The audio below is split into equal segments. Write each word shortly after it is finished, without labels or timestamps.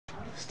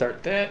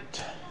start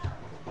that.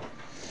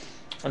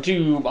 On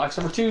to box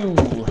number 2.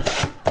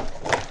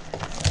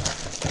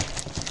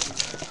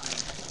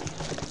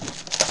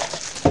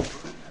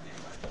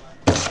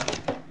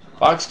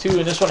 Box 2,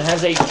 and this one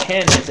has a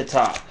 10 at the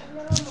top.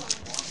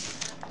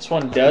 This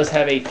one does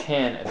have a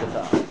 10 at the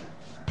top.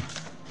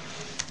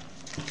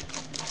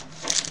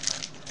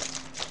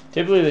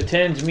 Typically the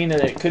 10s mean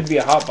that it could be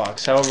a hot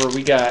box. However,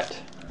 we got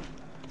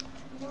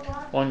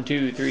 1,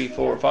 2, 3,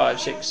 4,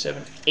 5, 6,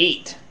 7,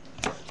 8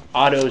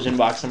 autos in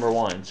box number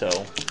 1. So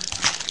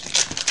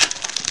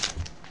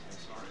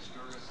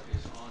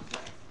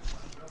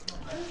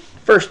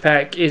first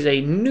pack is a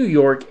New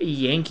York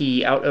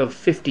Yankee out of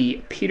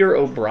 50, Peter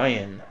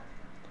O'Brien.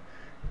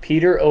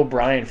 Peter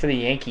O'Brien for the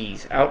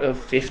Yankees out of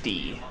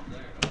 50.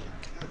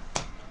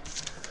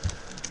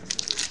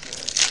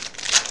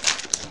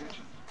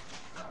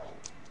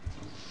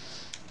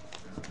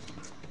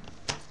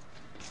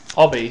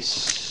 All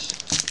base.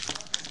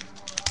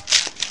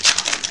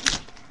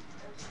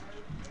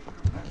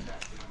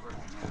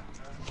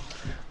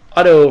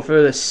 Auto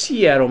for the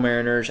Seattle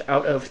Mariners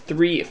out of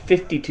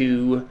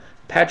 352,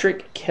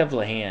 Patrick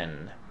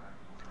Kevlahan.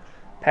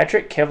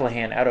 Patrick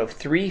Kevlahan out of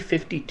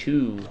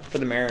 352 for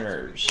the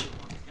Mariners.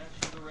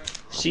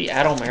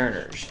 Seattle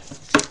Mariners.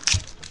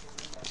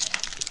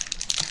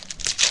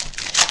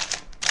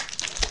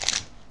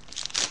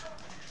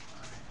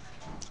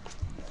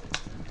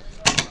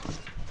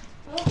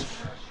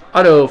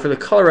 Auto for the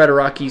Colorado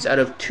Rockies out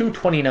of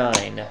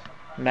 229,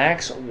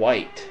 Max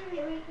White.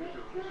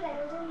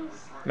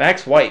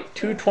 Max White,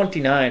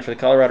 229 for the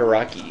Colorado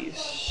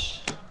Rockies.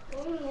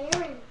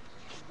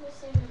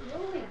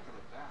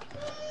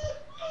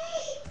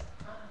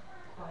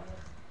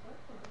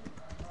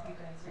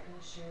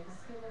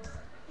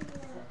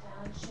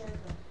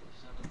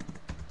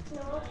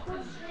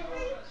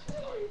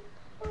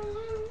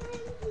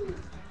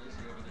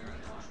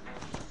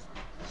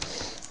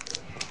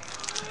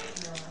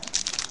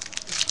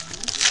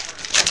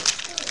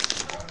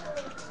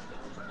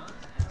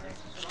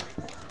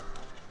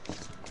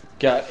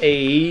 Got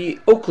a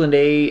Oakland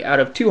A out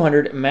of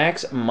 200,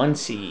 Max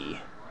Muncy.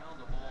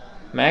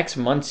 Max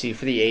Muncy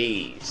for the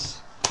A's.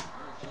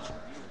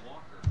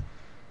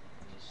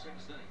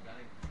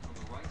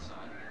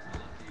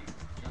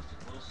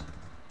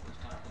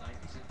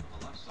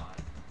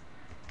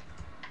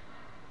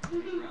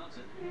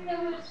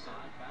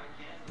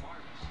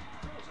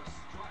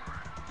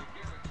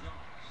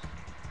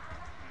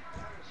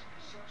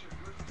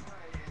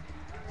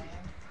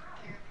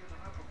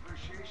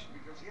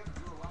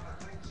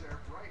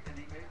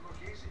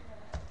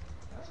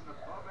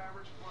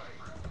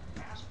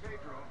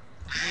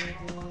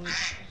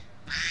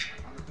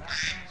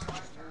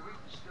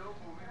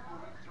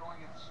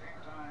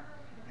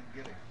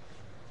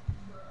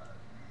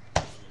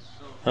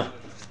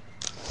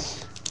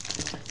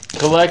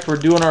 Collect, we're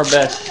doing our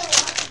best.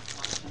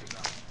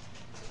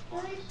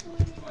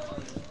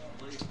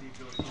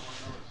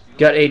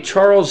 Got a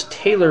Charles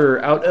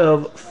Taylor out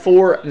of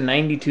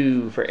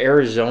 492 for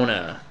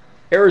Arizona.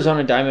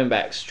 Arizona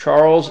Diamondbacks,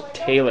 Charles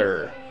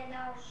Taylor.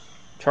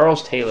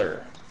 Charles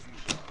Taylor.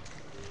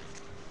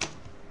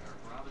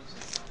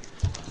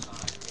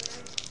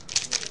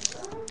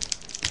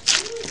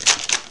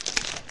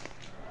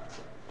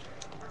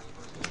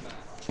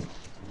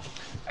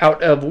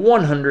 Out of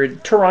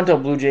 100, Toronto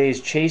Blue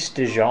Jays, Chase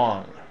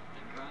DeJong.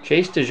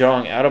 Chase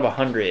DeJong out of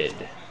 100.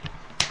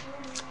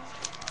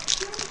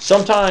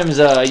 Sometimes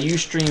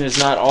Ustream is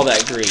not all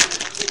that great.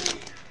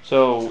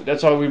 So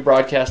that's why we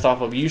broadcast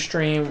off of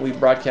Ustream. We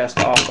broadcast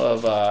off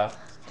of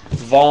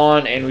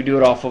Vaughn, and we do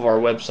it off of our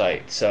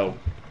website. So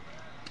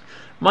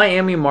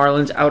Miami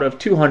Marlins out of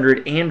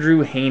 200,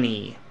 Andrew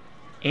Haney.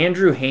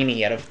 Andrew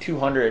Haney out of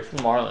 200 for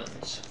the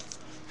Marlins.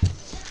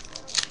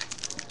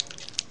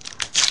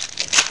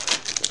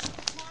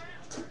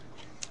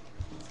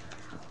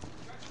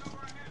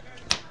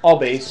 All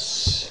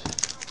base.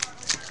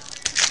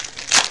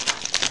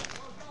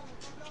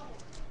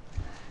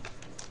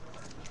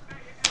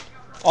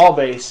 All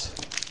base.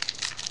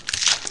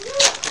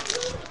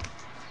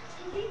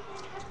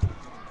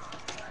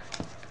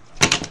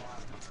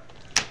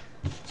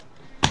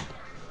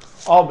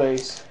 All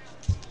base.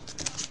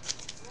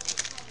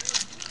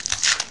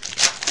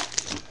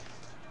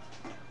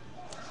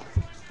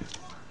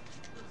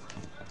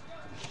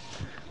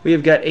 We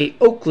have got a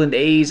Oakland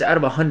A's out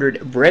of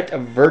 100, Brett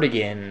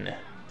Vertigan.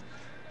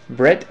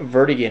 Brett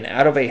Vertigan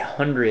out of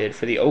 100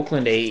 for the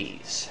Oakland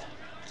A's.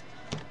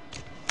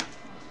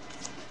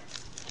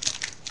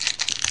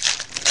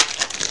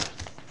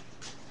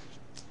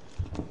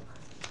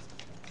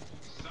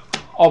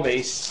 All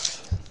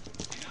base.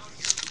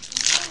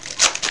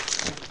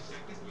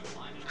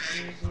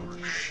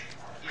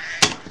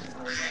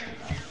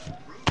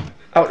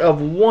 Out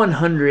of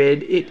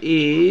 100, it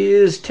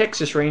is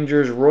Texas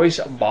Rangers, Royce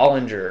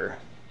Bollinger.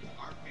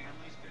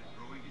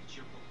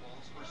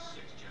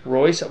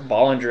 Royce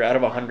Bollinger out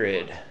of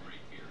 100.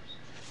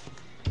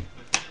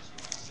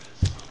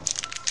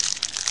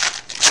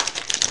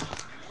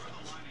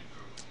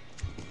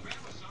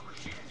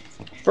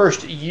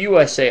 First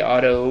USA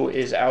auto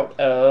is out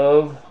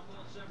of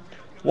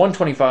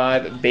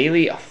 125,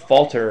 Bailey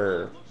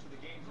Falter.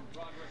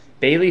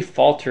 Bailey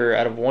Falter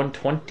out of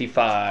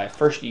 125.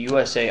 First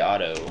USA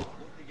auto.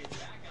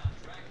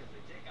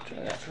 Try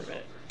that for a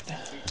minute.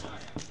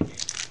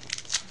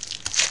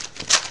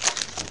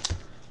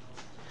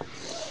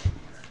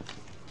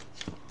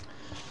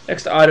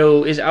 Next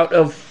auto is out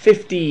of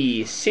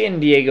 50, San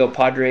Diego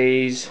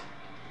Padres.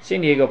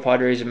 San Diego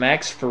Padres,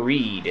 Max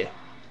Fried.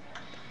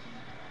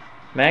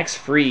 Max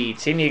Fried,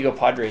 San Diego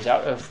Padres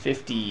out of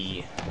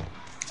 50.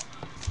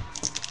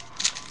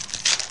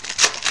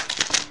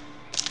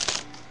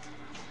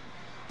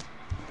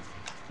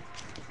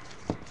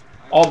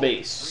 All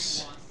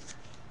base.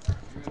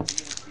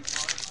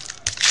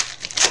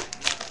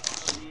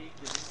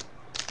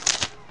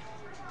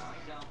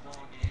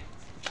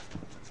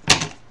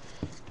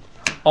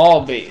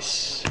 All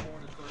base.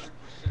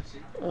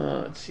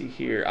 Let's see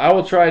here. I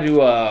will try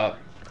to.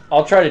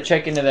 I'll try to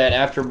check into that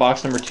after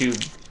box number 2.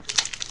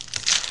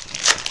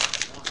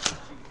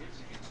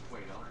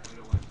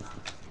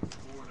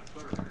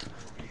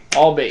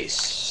 All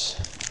base.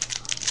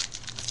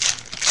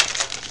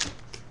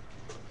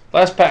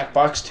 Last pack,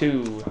 box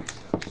 2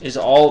 is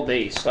all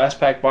base. Last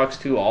pack, box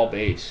 2, all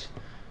base.